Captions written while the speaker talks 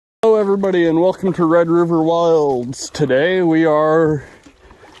everybody, and welcome to Red River Wilds. Today we are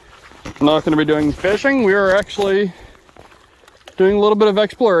not going to be doing fishing. We are actually doing a little bit of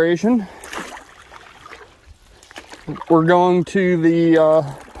exploration. We're going to the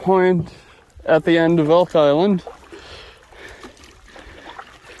point at the end of Elk Island.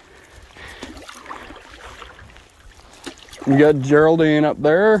 We got Geraldine up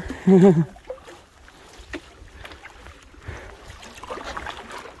there.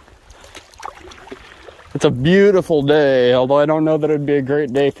 It's a beautiful day, although I don't know that it'd be a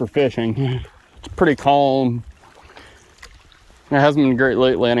great day for fishing. It's pretty calm. It hasn't been great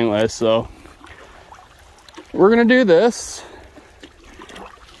lately anyway, so we're gonna do this.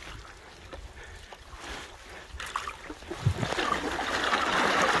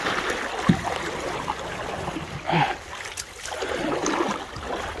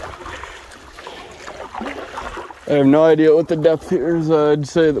 I have no idea what the depth here is. I'd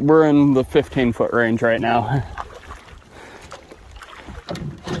say that we're in the 15-foot range right now.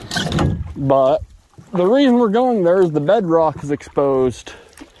 But the reason we're going there is the bedrock is exposed.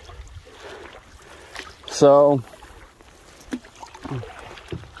 So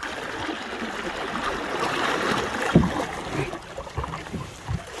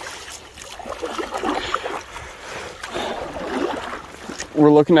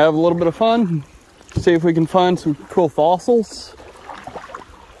we're looking to have a little bit of fun. See if we can find some cool fossils.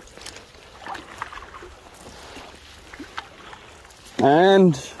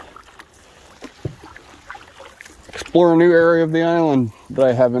 And explore a new area of the island that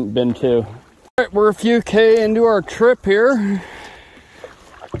I haven't been to. All right, we're a few K into our trip here.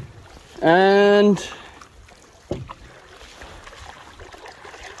 And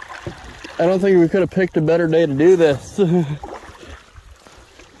I don't think we could have picked a better day to do this.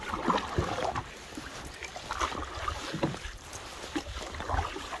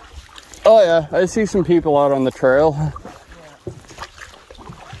 Oh yeah, I see some people out on the trail. I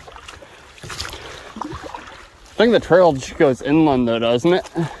think the trail just goes inland though, doesn't it?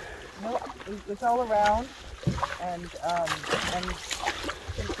 Nope, it's all around, and you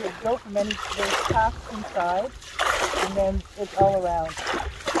go from there's paths inside, and then it's all around.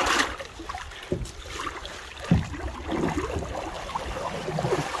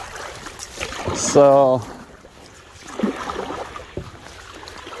 So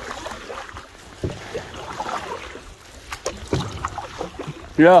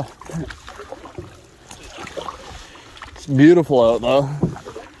yeah, it's beautiful out though.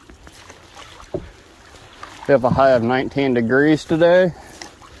 We have a high of 19 degrees today.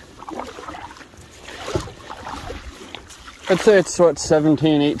 I'd say it's what,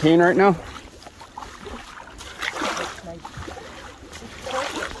 17, 18 right now.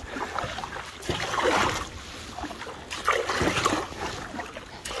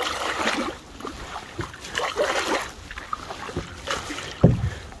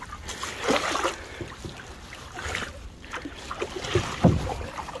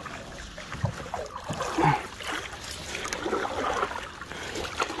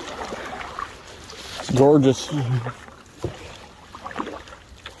 Gorgeous.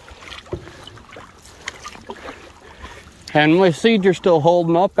 And my seeds are still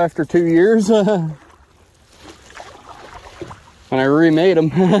holding up after 2 years. When I remade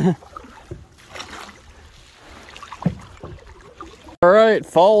them. All right,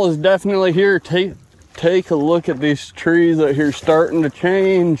 fall is definitely here. Take a look at these trees out here starting to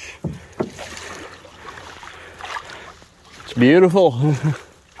change. It's beautiful.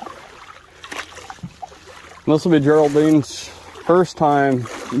 This will be Geraldine's first time,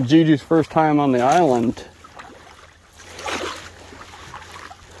 Gigi's first time on the island.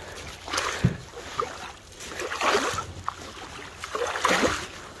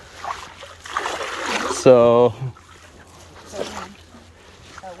 So,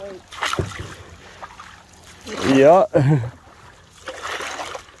 yeah.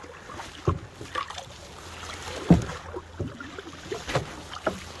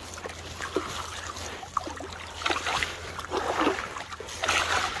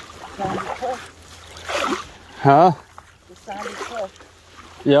 Huh? The sandy cliff.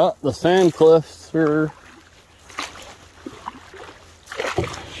 Yeah, the sand cliffs are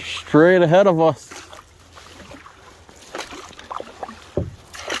straight ahead of us.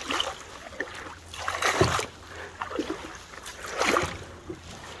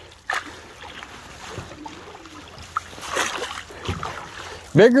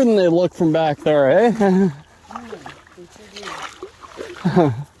 Bigger than they look from back there, eh?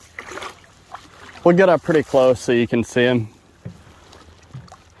 We'll get up pretty close so you can see them.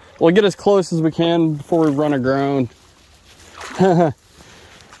 We'll get as close as we can before we run aground.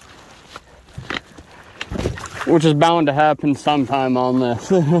 which is bound to happen sometime on this.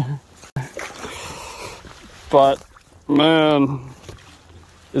 But man,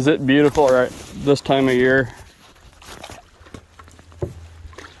 is it beautiful right this time of year.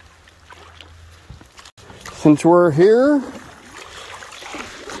 Since we're here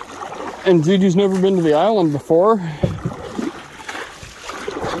and Gigi's never been to the island before,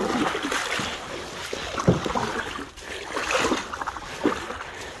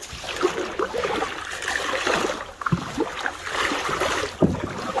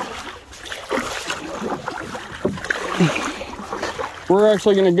 we're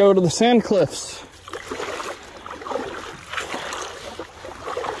actually going to go to the sand cliffs.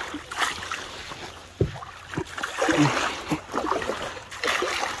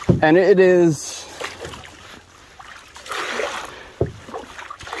 And it is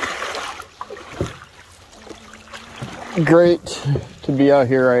great to be out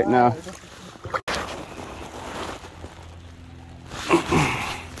here right now.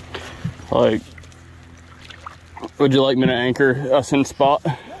 Like, would you like me to anchor us in spot?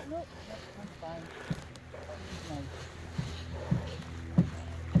 No, I'm fine.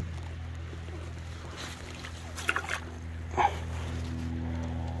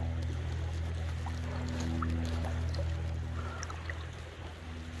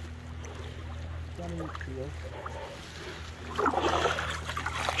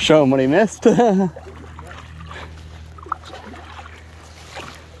 Show him what he missed.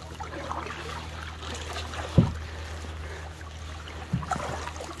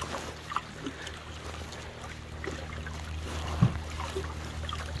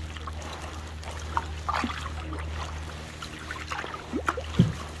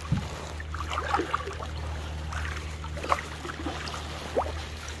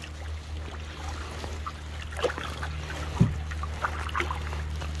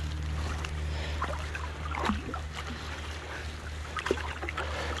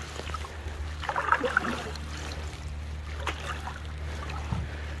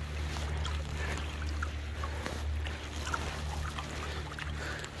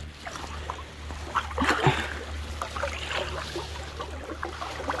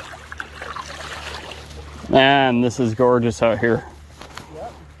 Man, this is gorgeous out here.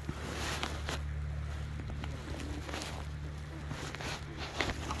 Yep.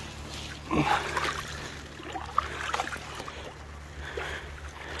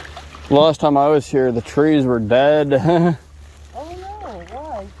 Last time I was here, the trees were dead. Oh no,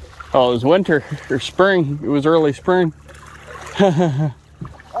 why? Oh, it was winter or spring. It was early spring. Oh,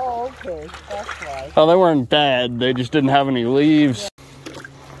 okay, that's why. Oh, they weren't dead. They just didn't have any leaves.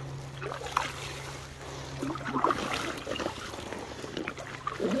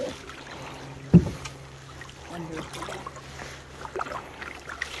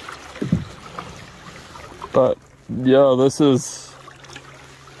 But yeah, this is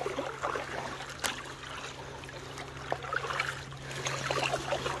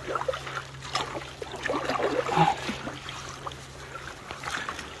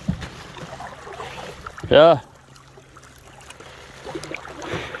yeah,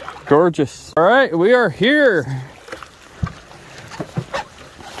 gorgeous. All right, we are here.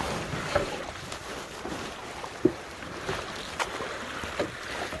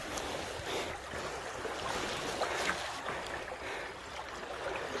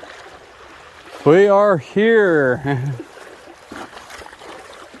 We are here.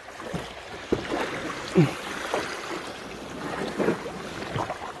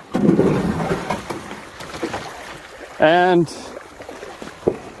 And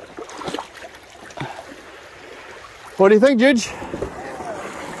what do you think, Judge?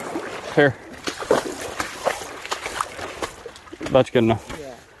 Here. That's good enough.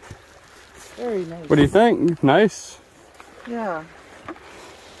 Yeah. Very nice. What do you think? Nice? Yeah.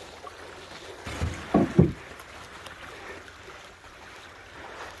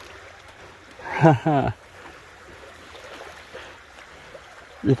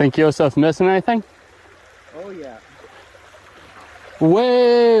 You think Yosef's missing anything? Oh yeah.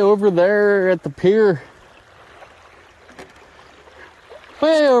 Way over there at the pier.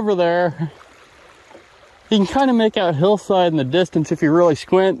 Way over there. You can kind of make out hillside in the distance if you really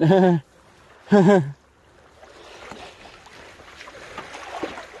squint. I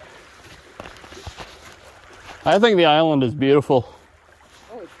think the island is beautiful.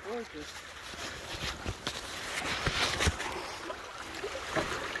 Oh, it's gorgeous.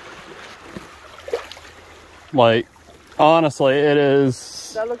 Like, honestly, it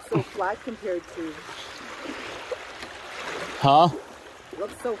is. That looks so flat compared to. Huh? It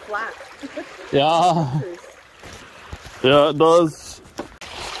looks so flat. Yeah. Yeah, it does.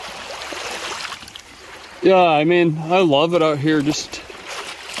 Yeah, I mean, I love it out here. Just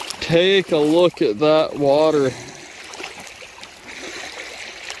take a look at that water.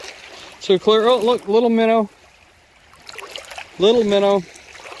 So clear. Oh, look, little minnow. Little minnow.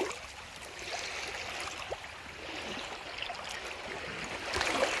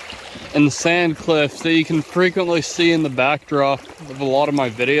 And the sand cliffs that you can frequently see in the backdrop of a lot of my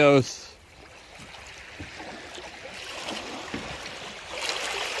videos.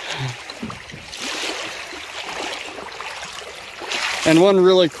 And one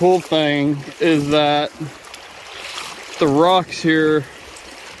really cool thing is that the rocks here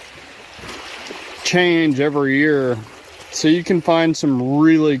change every year. So you can find some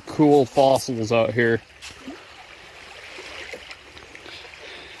really cool fossils out here.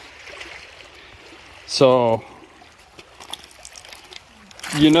 So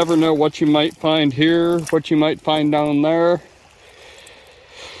you never know what you might find here, what you might find down there.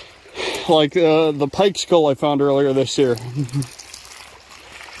 Like the pike skull I found earlier this year.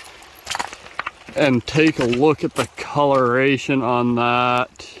 And take a look at the coloration on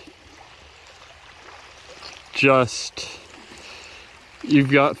that. Just,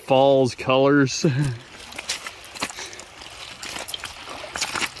 you've got fall's colors.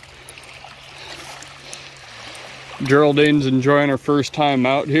 Geraldine's enjoying her first time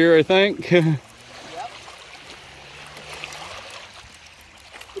out here, I think. Yep.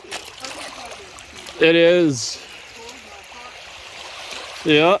 It is.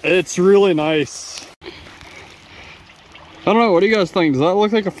 Yeah, it's really nice. I don't know, what do you guys think? Does that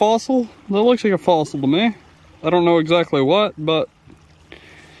look like a fossil? That looks like a fossil to me. I don't know exactly what, but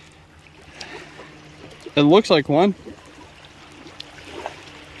it looks like one.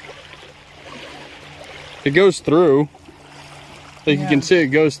 It goes through. Like you can see it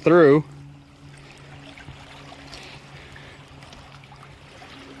goes through.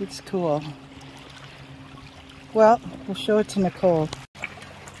 It's cool. Well, we'll show it to Nicole.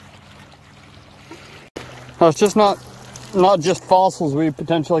 No, it's just not just fossils we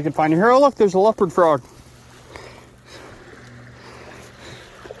potentially could find here. Oh look, there's a leopard frog.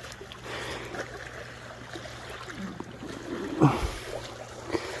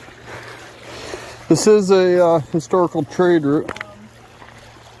 This is a historical trade route.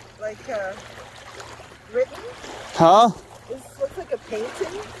 Like written? Huh? This looks like a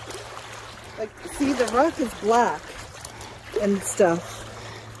painting. Like, see, the rock is black and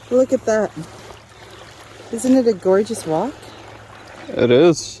stuff. Look at that. Isn't it a gorgeous rock? It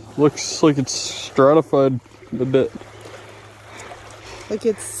is. Looks like it's stratified a bit. Like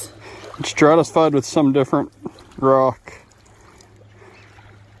it's stratified with some different rock.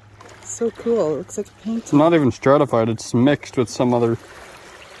 So cool. It looks like a painting. It's not even stratified. It's mixed with some other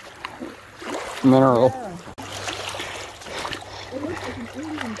mineral. Yeah. It looks like an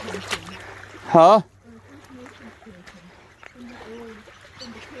Indian painting. Huh?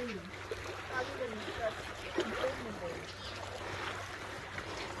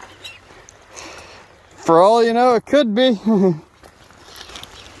 For all you know, it could be.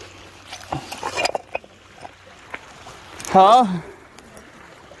 Huh?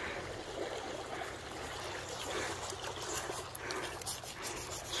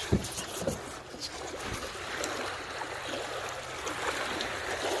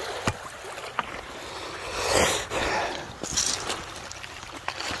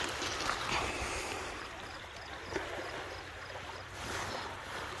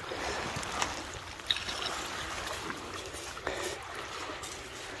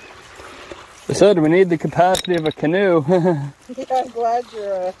 I said we need the capacity of a canoe. Yeah, I'm glad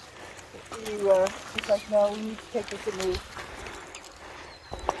it's like, no, we need to take the canoe.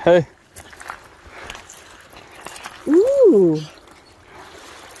 Hey. Ooh.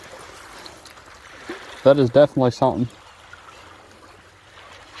 That is definitely something.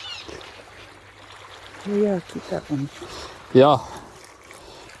 Oh yeah, keep that one. Yeah.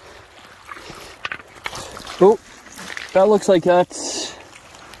 Oh, that looks like that's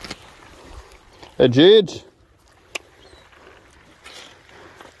a jade.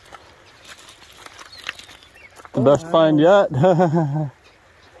 The best find yet.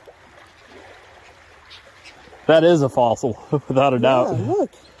 That is a fossil, without a doubt. Yeah,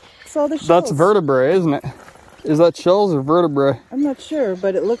 look. It's all the shells. That's vertebrae, isn't it? Is that shells or vertebrae? I'm not sure,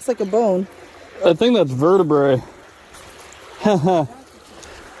 but it looks like a bone. I think that's vertebrae. Huh?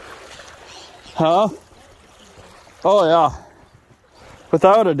 Oh yeah.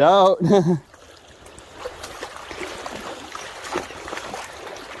 Without a doubt.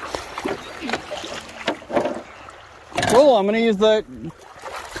 Well, I'm gonna use that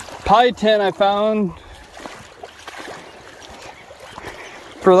pie tin I found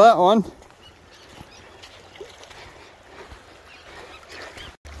for that one.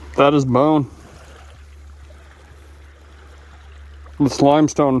 That is bone. It's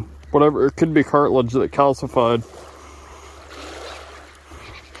limestone, whatever. It could be cartilage that calcified.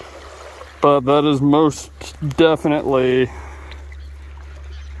 But that is most definitely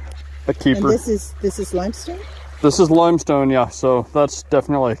a keeper. And this is limestone? This is limestone, yeah. So that's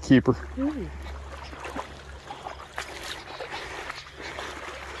definitely a keeper. Ooh.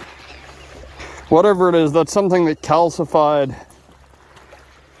 Whatever it is, that's something that calcified.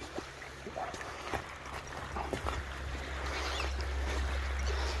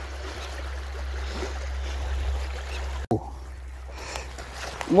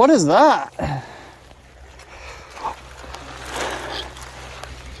 What is that?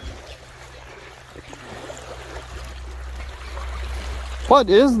 What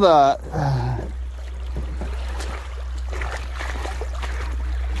is that?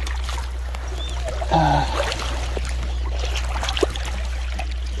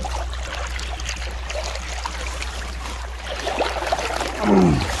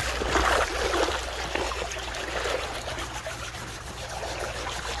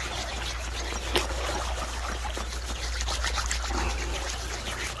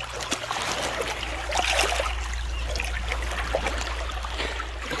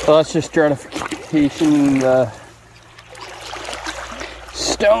 So that's just stratification in the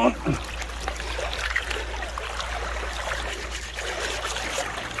stone.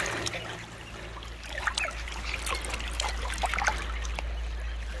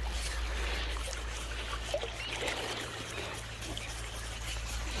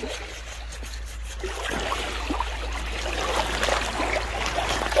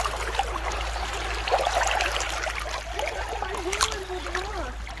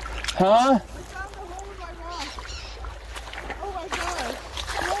 Huh? I found a hole in my rock. Oh my gosh.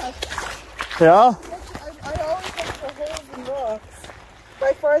 Yes. Yeah? I always look for holes in rocks.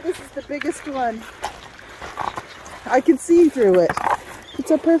 By far this is the biggest one. I can see through it.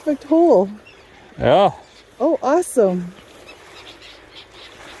 It's a perfect hole. Yeah. Oh, awesome.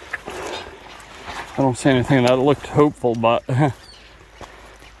 I don't see anything that looked hopeful, but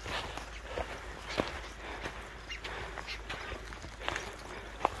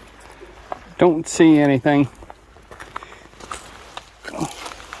don't see anything.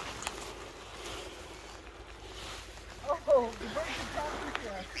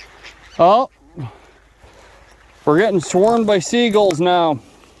 Oh, we're getting swarmed by seagulls now.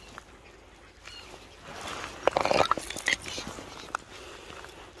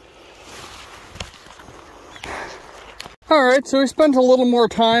 All right, so we spent a little more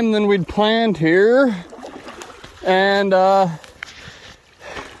time than we'd planned here, and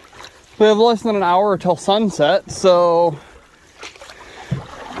we have less than an hour till sunset, so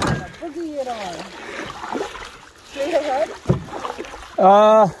Boogie it on. Straight ahead?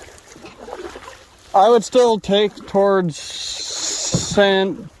 I would still take towards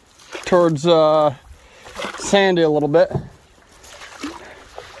sandy a little bit.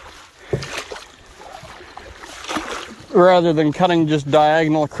 Rather than cutting just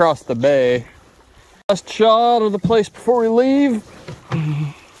diagonal across the bay. Last shot of the place before we leave.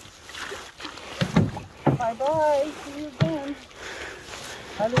 Bye-bye. See you again.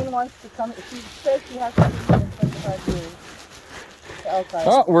 Eileen wants to come. She says she has to leave in 25 years. To Elk Island.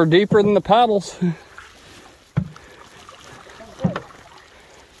 Oh, we're deeper than the paddles.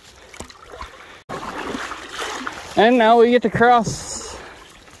 And now we get to cross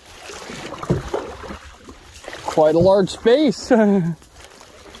quite a large space. You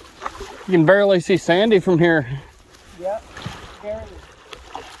can barely see Sandy from here. Yep, barely.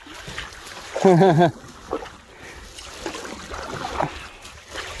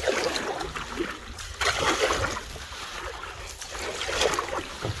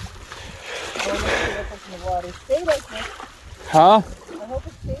 Stay like this. Huh? I hope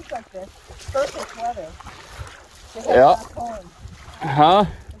it stays like this. Perfect weather to head Yeah. back home. Huh?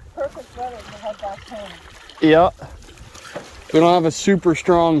 It's perfect weather to head back home. Yeah. We don't have a super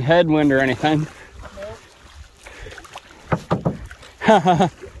strong headwind or anything. Nope. I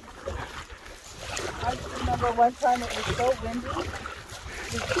remember one time it was so windy.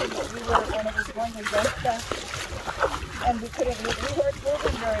 We were when it was going against us, and we weren't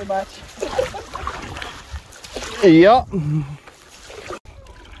moving very much. Yep.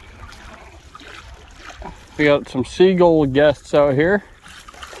 We got some seagull guests out here.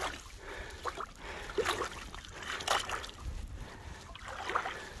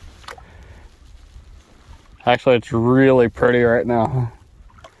 Actually, it's really pretty right now.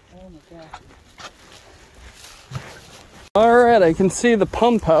 Oh my gosh. All right, I can see the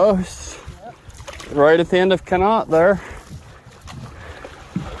pump house right at the end of Canoe there.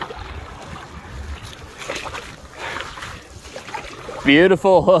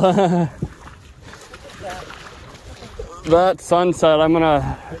 Beautiful. That sunset, I'm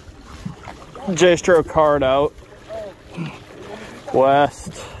gonna J-stroke card out.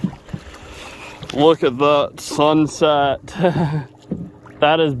 West. Look at that sunset.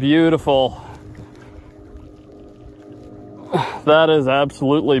 That is beautiful. That is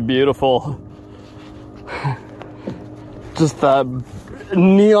absolutely beautiful. Just that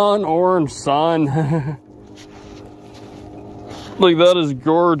neon orange sun. Like, that is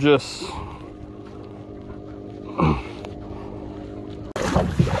gorgeous.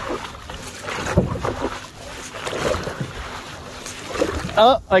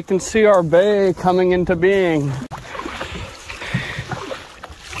 Oh, I can see our bay coming into being. Yeah,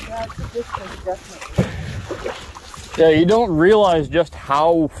 it's a distance, definitely. Yeah, you don't realize just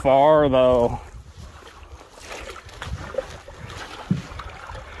how far, though.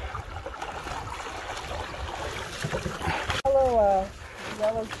 Hello,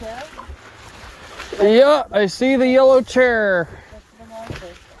 yellow chair. Yeah, I see the yellow chair. That's the monster.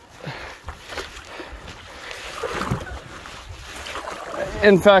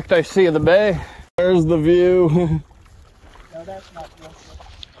 In fact, I see the bay. There's the view. No, that's not beautiful.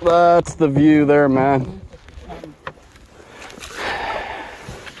 That's the view there, man.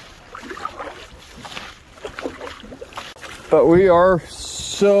 But we are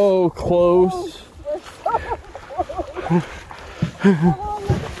so close.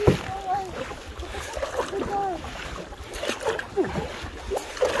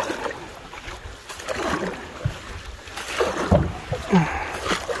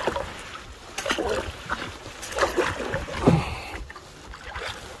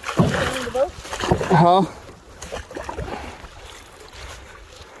 Huh?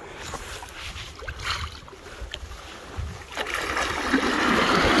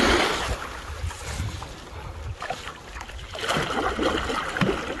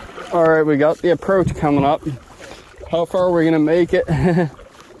 All right, we got the approach coming up. How far are we gonna make it?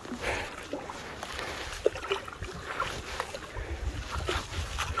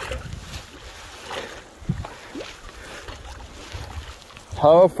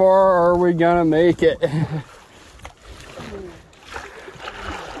 How far are we gonna make it?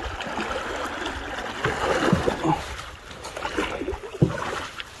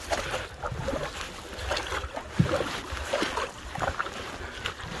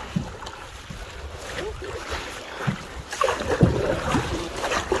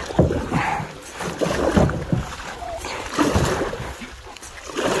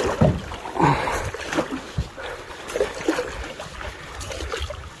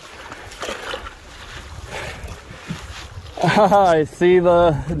 I see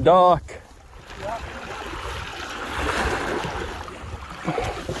the dock.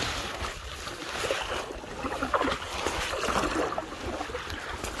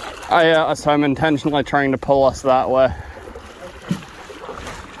 So I'm intentionally trying to pull us that way.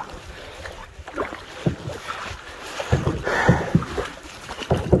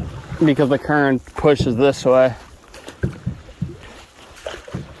 Because the current pushes this way.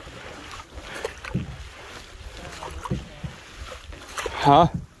 Huh?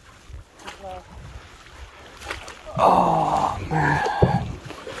 Oh, man.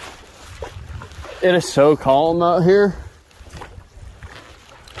 It is so calm out here.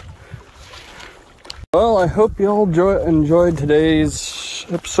 Well, I hope you all enjoyed today's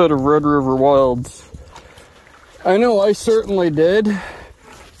episode of Red River Wilds. I know I certainly did.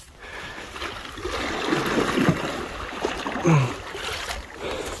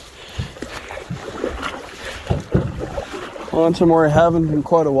 On somewhere I haven't in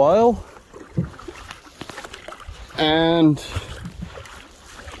quite a while, and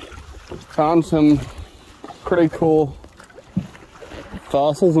found some pretty cool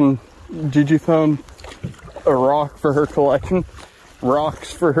fossils, and Gigi found a rock for her collection,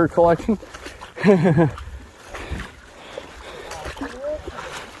 rocks for her collection.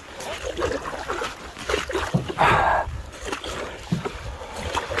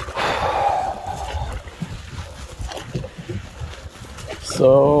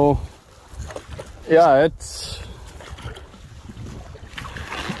 So, yeah, it's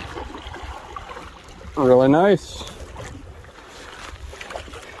really nice.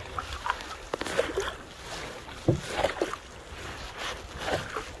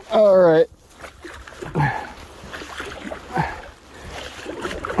 All right.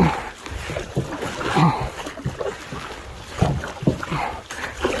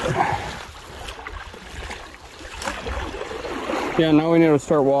 Yeah, now we need to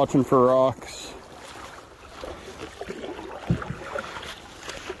start watching for rocks.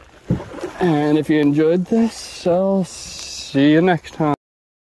 And if you enjoyed this, I'll See you next time.